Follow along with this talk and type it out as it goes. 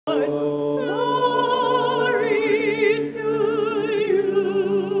Glory to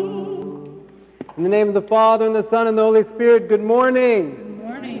you. In the name of the Father, and the Son, and the Holy Spirit, good morning. Good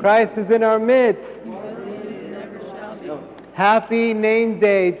morning. Christ is in our midst. Never shall be. Happy name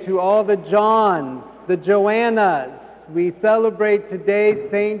day to all the Johns, the Joannas. We celebrate today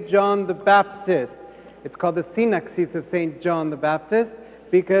St. John the Baptist. It's called the Synaxis of St. John the Baptist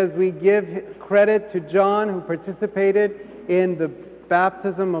because we give credit to John, who participated in the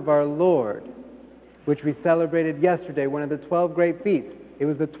baptism of our Lord, which we celebrated yesterday, one of the 12 great feasts. It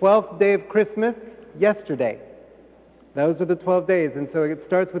was the 12th day of Christmas yesterday. Those are the 12 days. And so it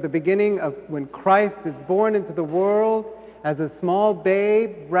starts with the beginning of when Christ is born into the world as a small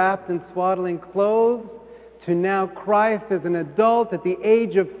babe wrapped in swaddling clothes, to now Christ as an adult at the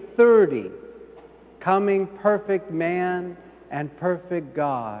age of 30, coming perfect man and perfect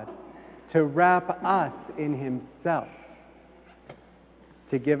God to wrap us in himself,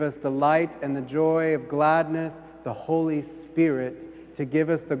 to give us the light and the joy of gladness, the Holy Spirit, to give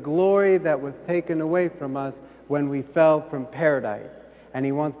us the glory that was taken away from us when we fell from paradise. And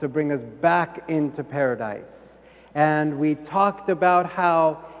he wants to bring us back into paradise. And we talked about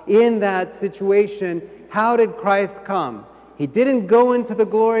how in that situation, how did Christ come? He didn't go into the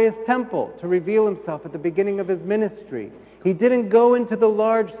glorious temple to reveal himself at the beginning of his ministry. He didn't go into the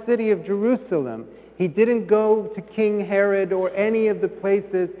large city of Jerusalem. He didn't go to King Herod or any of the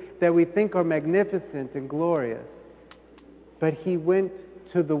places that we think are magnificent and glorious. But he went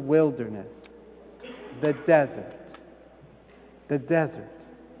to the wilderness, the desert. The desert.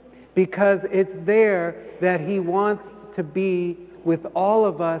 Because it's there that he wants to be with all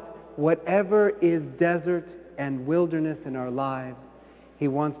of us, whatever is desert and wilderness in our lives. He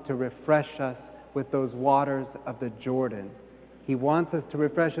wants to refresh us with those waters of the Jordan. He wants us to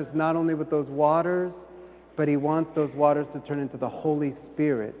refresh us not only with those waters, but he wants those waters to turn into the Holy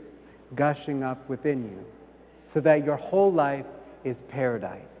Spirit gushing up within you, so that your whole life is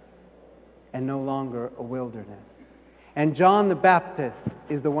paradise and no longer a wilderness. And John the Baptist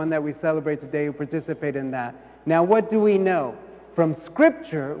is the one that we celebrate today who participated in that. Now, what do we know? From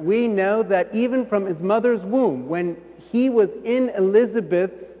Scripture, we know that even from his mother's womb, when he was in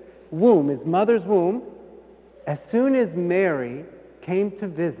Elizabeth's womb, his mother's womb, as soon as Mary came to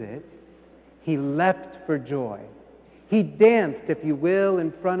visit, he leapt for joy. He danced, if you will,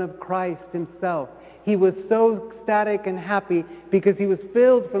 in front of Christ himself. He was so ecstatic and happy because he was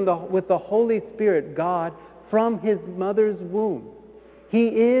filled with the Holy Spirit, God, from his mother's womb. He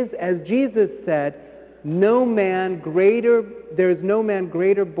is, as Jesus said, there is no man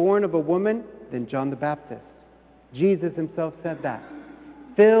greater born of a woman than John the Baptist. Jesus himself said that.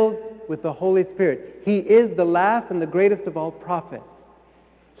 Filled with the Holy Spirit. He is the last and the greatest of all prophets.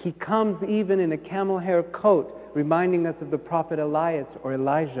 He comes even in a camel hair coat, reminding us of the prophet Elias, or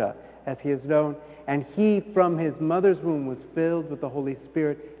Elijah, as he is known. And he, from his mother's womb, was filled with the Holy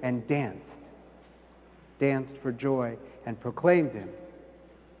Spirit and danced for joy, and proclaimed him.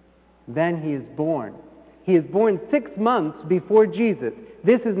 Then he is born. He is born 6 months before Jesus.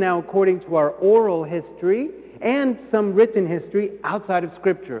 This is now according to our oral history and some written history outside of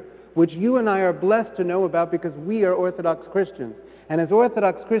Scripture, which you and I are blessed to know about because we are Orthodox Christians. And as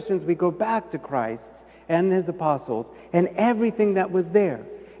Orthodox Christians, we go back to Christ and his apostles and everything that was there.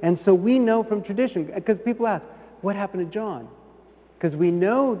 And so we know from tradition, because people ask, what happened to John? Because we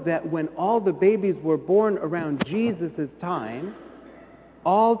know that when all the babies were born around Jesus' time,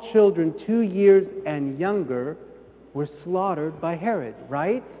 all children 2 years and younger were slaughtered by Herod,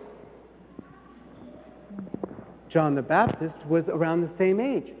 right? John the Baptist was around the same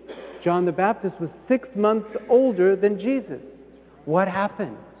age. John the Baptist was 6 months older than Jesus. What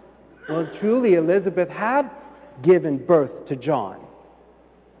happened? Well, truly Elizabeth had given birth to John.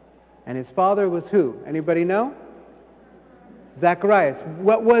 And his father was who? Anybody know? Zacharias.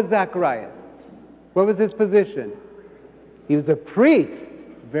 What was Zacharias? What was his position? He was a priest.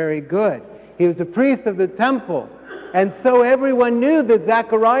 Very good. He was a priest of the temple. And so everyone knew that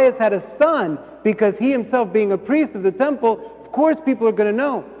Zacharias had a son, because he himself being a priest of the temple, of course people are going to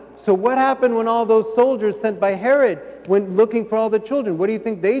know. So what happened when all those soldiers sent by Herod went looking for all the children? What do you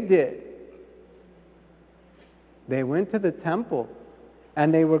think they did? They went to the temple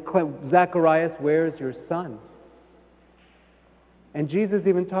and they were Zacharias, where is your son? And Jesus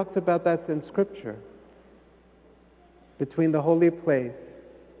even talks about that in Scripture. Between the holy place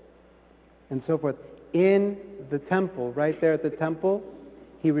and so forth. In the temple, right there at the temple,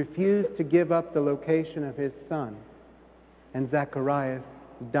 he refused to give up the location of his son. And Zacharias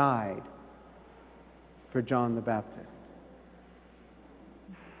died for John the Baptist.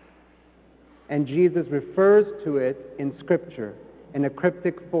 And Jesus refers to it in Scripture. in a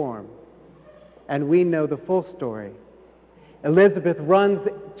cryptic form. And we know the full story. Elizabeth runs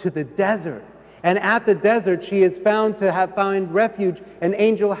to the desert. And at the desert, she is found to have found refuge. An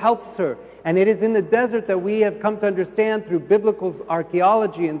angel helps her. And it is in the desert that we have come to understand through biblical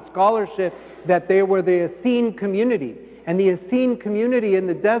archaeology and scholarship that they were the Essene community. And the Essene community in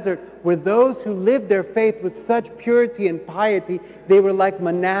the desert were those who lived their faith with such purity and piety, they were like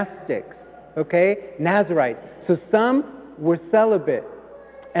monastics, okay? Nazarites. So some were celibate,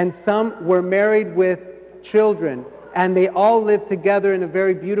 and some were married with children, and they all lived together in a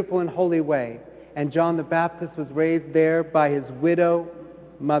very beautiful and holy way. And John the Baptist was raised there by his widow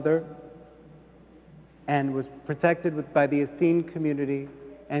mother, and was protected by the Essene community,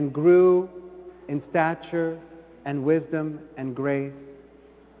 and grew in stature and wisdom and grace.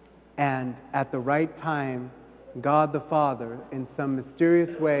 And at the right time, God the Father, in some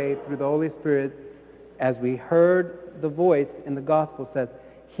mysterious way, through the Holy Spirit, as we heard the voice in the Gospel, says,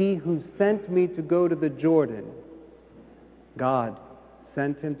 "He who sent me to go to the Jordan," God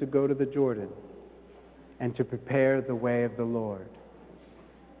sent him to go to the Jordan and to prepare the way of the Lord.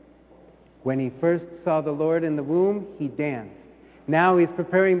 When he first saw the Lord in the womb, he danced. Now he's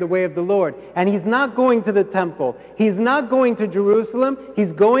preparing the way of the Lord. And he's not going to the temple. He's not going to Jerusalem.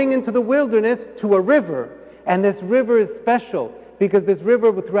 He's going into the wilderness to a river. And this river is special because this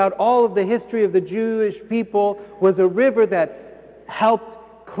river, throughout all of the history of the Jewish people, was a river that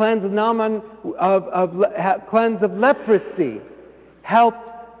helped cleanse Naaman cleanse of leprosy, helped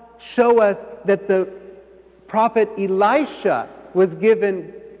show us that the prophet Elisha was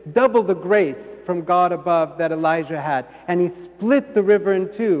given double the grace from God above that Elijah had. And he split the river in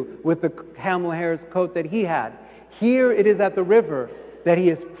two with the camel hair's coat that he had. Here it is at the river that he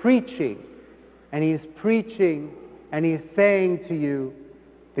is preaching. And he is preaching and he is saying to you,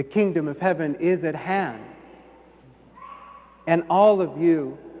 the kingdom of heaven is at hand. And all of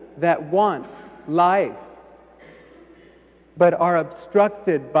you that want life but are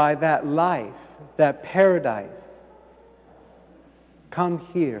obstructed by that life, that paradise, come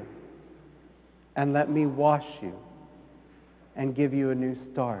here and let me wash you and give you a new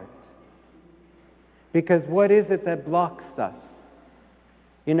start. Because what is it that blocks us?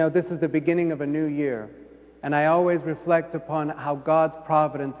 You know, this is the beginning of a new year, and I always reflect upon how God's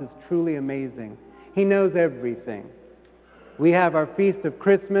providence is truly amazing. He knows everything. We have our feast of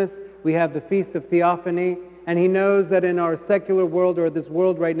Christmas, we have the feast of Theophany, and he knows that in our secular world, or this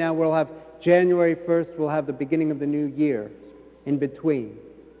world right now, we'll have January 1st, we'll have the beginning of the new year in between.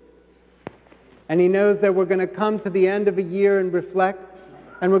 And he knows that we're going to come to the end of a year and reflect,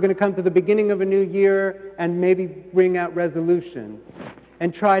 and we're going to come to the beginning of a new year and maybe bring out resolutions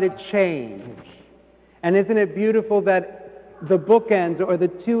and try to change. And isn't it beautiful that the bookends, or the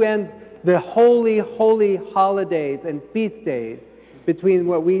two ends, the holy, holy holidays and feast days between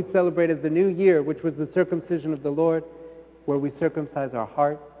what we celebrate as the new year, which was the circumcision of the Lord, where we circumcise our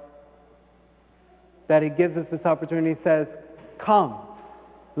heart, that he gives us this opportunity. He says, come,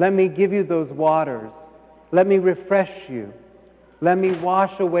 let me give you those waters. Let me refresh you. Let me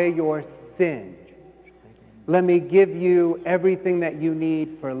wash away your sin. Let me give you everything that you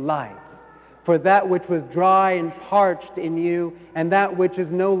need for life. For that which was dry and parched in you, and that which is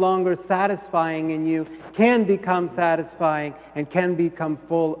no longer satisfying in you, can become satisfying and can become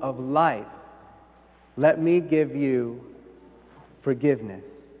full of life. Let me give you forgiveness.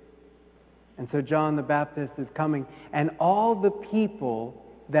 And so John the Baptist is coming, and all the people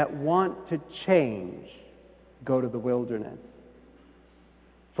that want to change go to the wilderness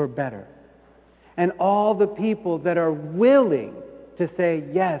for better. And all the people that are willing to say,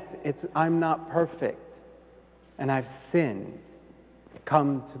 yes, I'm not perfect and I've sinned,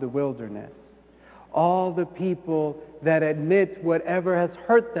 come to the wilderness. All the people that admit whatever has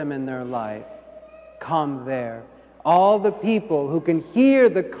hurt them in their life, come there. All the people who can hear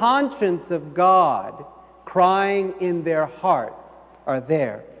the conscience of God crying in their hearts are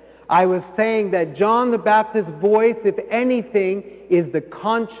there. I was saying that John the Baptist's voice, if anything, is the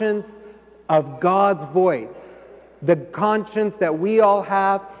conscience of God's voice. The conscience that we all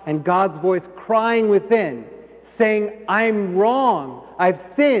have, and God's voice crying within, saying, I'm wrong, I've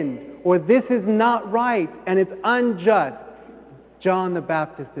sinned, or this is not right, and it's unjust. John the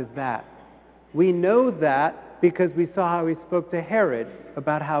Baptist is that. We know that because we saw how he spoke to Herod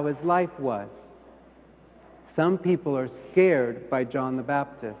about how his life was. Some people are scared by John the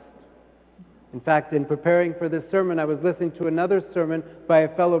Baptist. In fact, in preparing for this sermon, I was listening to another sermon by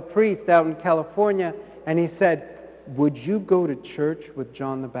a fellow priest out in California, and he said, would you go to church with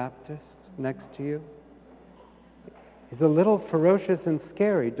John the Baptist next to you? He's a little ferocious and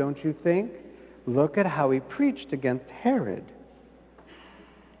scary, don't you think? Look at how he preached against Herod.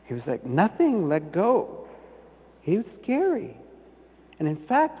 He was like, nothing, let go. He was scary. And in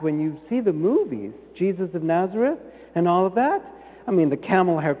fact, when you see the movies, Jesus of Nazareth and all of that, I mean, the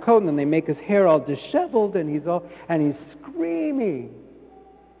camel hair coat, and then they make his hair all disheveled, and he's screaming.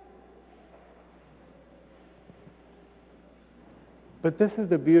 But this is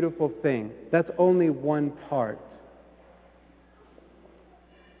the beautiful thing. That's only one part.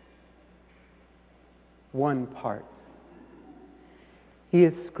 One part. He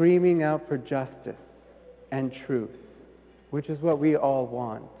is screaming out for justice and truth, which is what we all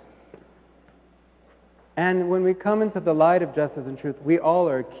want. And when we come into the light of justice and truth, we all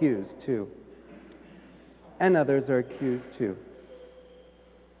are accused too. And others are accused too.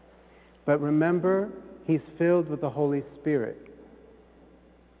 But remember, he's filled with the Holy Spirit.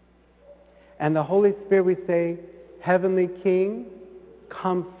 And the Holy Spirit, we say, Heavenly King,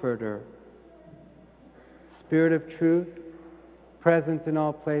 Comforter, Spirit of truth, present in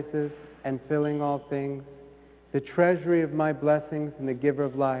all places and filling all things, the treasury of my blessings and the giver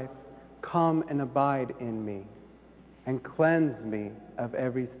of life, come and abide in me and cleanse me of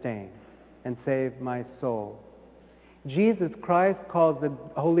every stain and save my soul. Jesus Christ calls the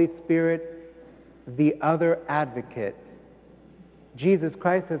Holy Spirit the other advocate. Jesus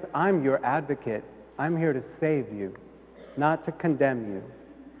Christ says, I'm your advocate. I'm here to save you, not to condemn you.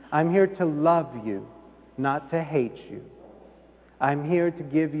 I'm here to love you, not to hate you. I'm here to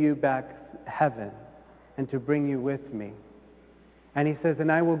give you back heaven and to bring you with me. And he says,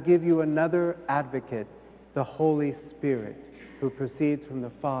 and I will give you another advocate, the Holy Spirit, who proceeds from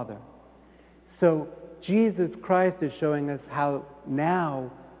the Father. So Jesus Christ is showing us how now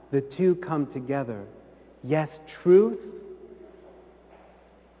the two come together. Yes, truth,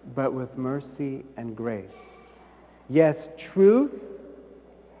 but with mercy and grace. Yes, truth,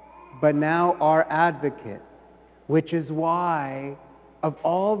 but now our advocate, which is why of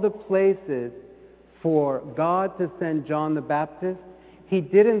all the places for God to send John the Baptist, he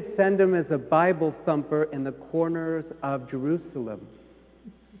didn't send him as a Bible thumper in the corners of Jerusalem.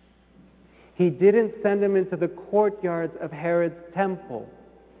 He didn't send him into the courtyards of Herod's temple.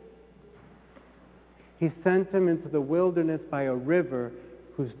 He sent him into the wilderness by a river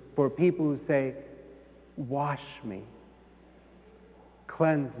for people who say, wash me,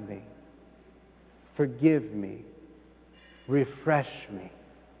 cleanse me, forgive me, refresh me,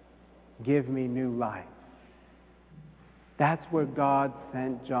 give me new life. That's where God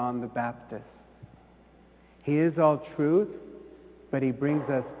sent John the Baptist. He is all truth, but he brings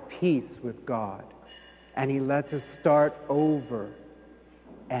us peace with God. And he lets us start over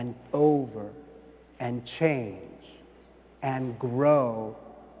and change and grow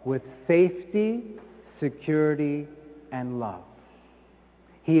with safety, security, and love.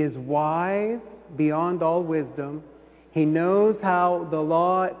 He is wise beyond all wisdom. He knows how the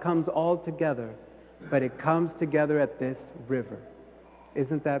law comes all together, but it comes together at this river.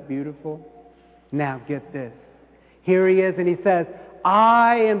 Isn't that beautiful? Now get this. Here he is, and he says,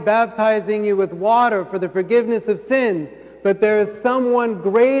 I am baptizing you with water for the forgiveness of sins, but there is someone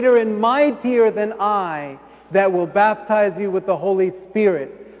greater and mightier than I that will baptize you with the Holy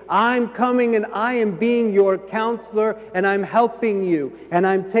Spirit. I'm coming and I am being your counselor, and I'm helping you, and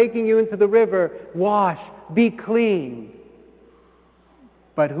I'm taking you into the river. Wash, be clean.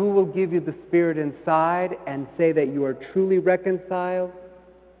 But who will give you the Spirit inside and say that you are truly reconciled?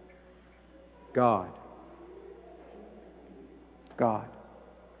 God. God.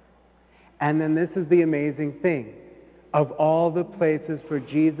 And then this is the amazing thing. Of all the places for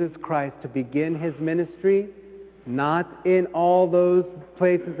Jesus Christ to begin his ministry, not in all those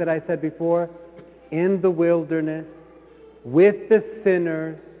places that I said before, in the wilderness, with the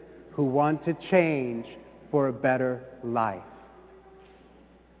sinners who want to change for a better life.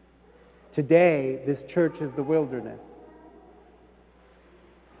 Today, this church is the wilderness.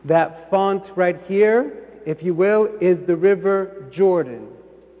 That font right here, if you will, is the River Jordan.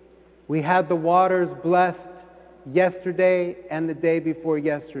 We had the waters blessed yesterday and the day before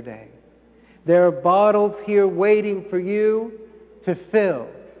yesterday. There are bottles here waiting for you to fill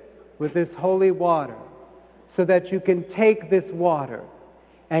with this holy water so that you can take this water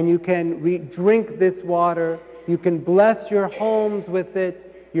and you can drink this water. You can bless your homes with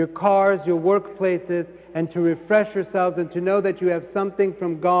it, your cars, your workplaces, and to refresh yourselves and to know that you have something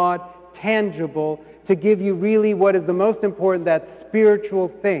from God tangible to give you really what is the most important, that spiritual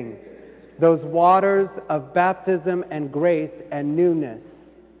thing, those waters of baptism and grace and newness.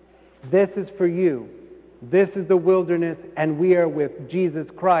 This is for you. This is the wilderness, and we are with Jesus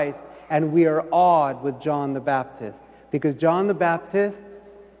Christ, and we are awed with John the Baptist. Because John the Baptist,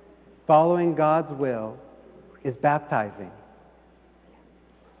 following God's will, is baptizing.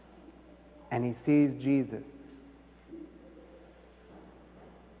 and he sees Jesus.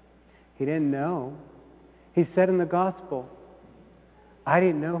 He didn't know. He said in the gospel, I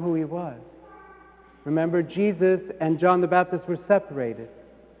didn't know who he was. Remember, Jesus and John the Baptist were separated.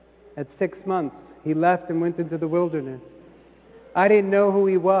 At 6 months, he left and went into the wilderness. I didn't know who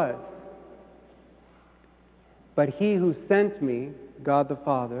he was. But he who sent me, God the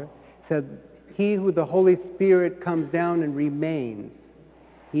Father, said, he who the Holy Spirit comes down and remains,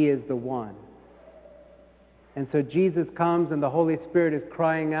 he is the one. And so Jesus comes and the Holy Spirit is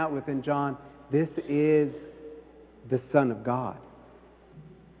crying out within John, this is the Son of God.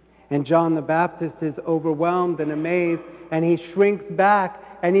 And John the Baptist is overwhelmed and amazed, and he shrinks back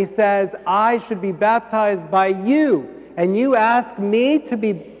and he says, I should be baptized by you, and you ask me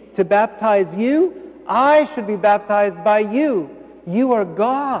to baptize you? I should be baptized by you. You are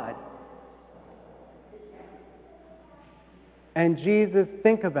God. And Jesus,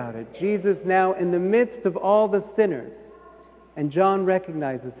 think about it. Jesus now in the midst of all the sinners, and John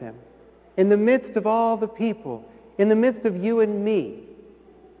recognizes him, in the midst of all the people, in the midst of you and me,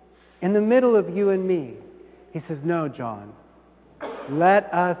 in the middle of you and me, he says, no, John,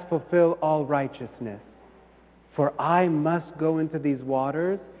 let us fulfill all righteousness, for I must go into these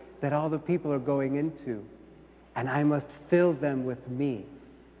waters that all the people are going into, and I must fill them with me.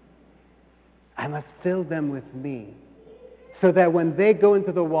 I must fill them with me, so that when they go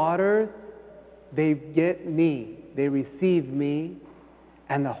into the waters, they get me, they receive me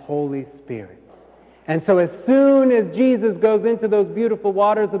and the Holy Spirit. And so as soon as Jesus goes into those beautiful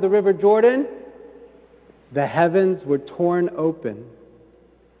waters of the River Jordan, the heavens were torn open,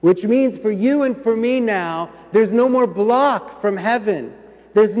 which means for you and for me now, there's no more block from heaven.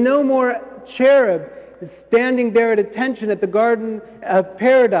 There's no more cherub standing there at attention at the Garden of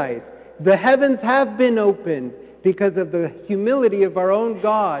Paradise. The heavens have been opened because of the humility of our own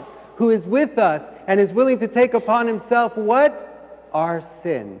God, who is with us and is willing to take upon himself what? Our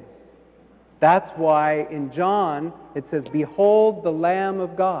sin. That's why in John it says, behold the Lamb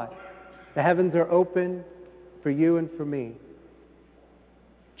of God. The heavens are open for you and for me.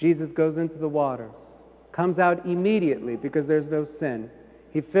 Jesus goes into the water, comes out immediately because there's no sin.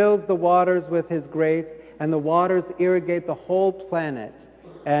 He fills the waters with his grace, and the waters irrigate the whole planet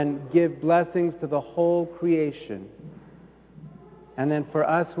and give blessings to the whole creation. And then for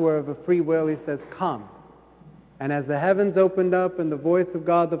us who are of a free will, he says, come. And as the heavens opened up and the voice of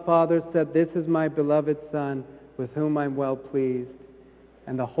God the Father said, this is my beloved Son, with whom I'm well pleased.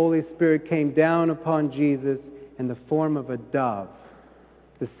 And the Holy Spirit came down upon Jesus in the form of a dove.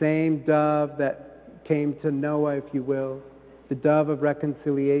 The same dove that came to Noah, if you will, the dove of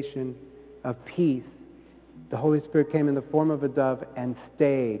reconciliation, of peace. The Holy Spirit came in the form of a dove and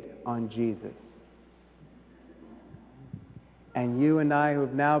stayed on Jesus. And you and I who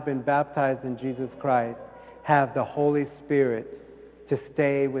have now been baptized in Jesus Christ have the Holy Spirit to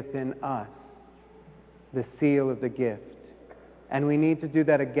stay within us, the seal of the gift. And we need to do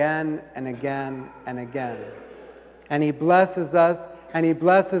that again and again and again. And he blesses us, and he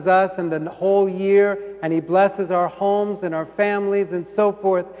blesses us in the whole year, and he blesses our homes and our families and so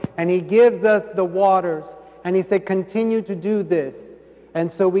forth, and he gives us the waters, and he said, continue to do this.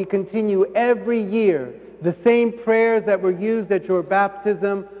 And so we continue every year. The same prayers that were used at your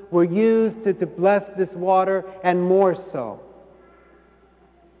baptism were used to bless this water, and more so.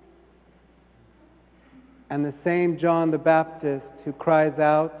 And the same John the Baptist who cries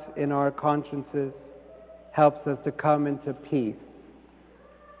out in our consciences helps us to come into peace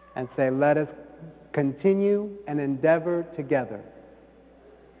and say, let us continue and endeavor together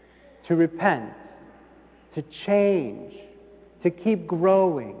to repent, to change, to keep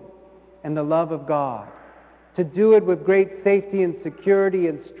growing in the love of God, to do it with great safety and security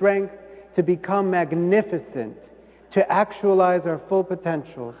and strength, to become magnificent, to actualize our full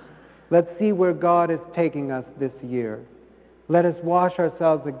potentials. Let's see where God is taking us this year. Let us wash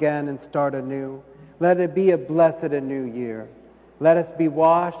ourselves again and start anew. Let it be a blessed and new year. Let us be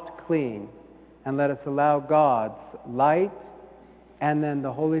washed clean, and let us allow God's light and then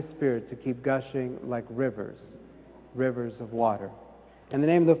the Holy Spirit to keep gushing like rivers, rivers of water. In the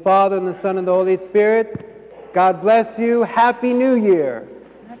name of the Father, and the Son, and the Holy Spirit, God bless you. Happy New Year.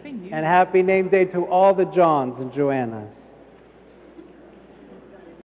 Happy New Year. And happy name day to all the Johns and Joannas.